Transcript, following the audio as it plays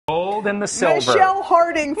gold and the silver. Michelle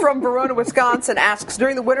Harding from Verona, Wisconsin asks,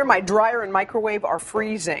 during the winter, my dryer and microwave are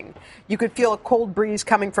freezing. You could feel a cold breeze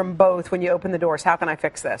coming from both when you open the doors. How can I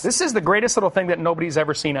fix this? This is the greatest little thing that nobody's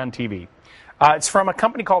ever seen on TV. It's from a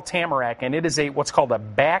company called Tamarack, and it is what's called a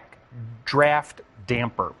Backdraft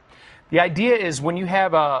Damper. The idea is when you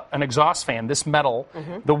have an exhaust fan, this metal,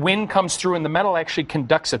 the wind comes through and the metal actually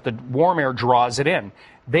conducts it. The warm air draws it in.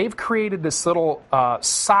 They've created this little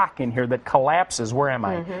sock in here that collapses. Where am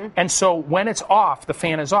I? And so when it's off, the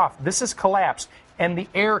fan is off. This is collapsed, and the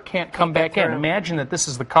air can't come back in. Imagine that this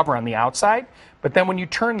is the cover on the outside, but then when you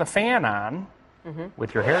turn the fan on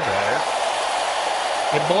with your hairdryer,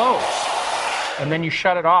 it blows. And then you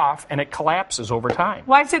shut it off, and it collapses over time.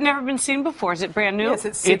 Why has it never been seen before? Is it brand new? Yes,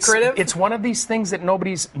 it's secretive. It's one of these things that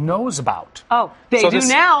nobody knows about. Oh, they do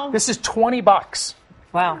now. This is $20.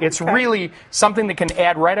 Wow. It's really something that can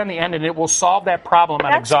add right on the end, and it will solve that problem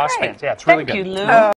on exhaust fans. Yeah, it's really good. Thank you, Lou.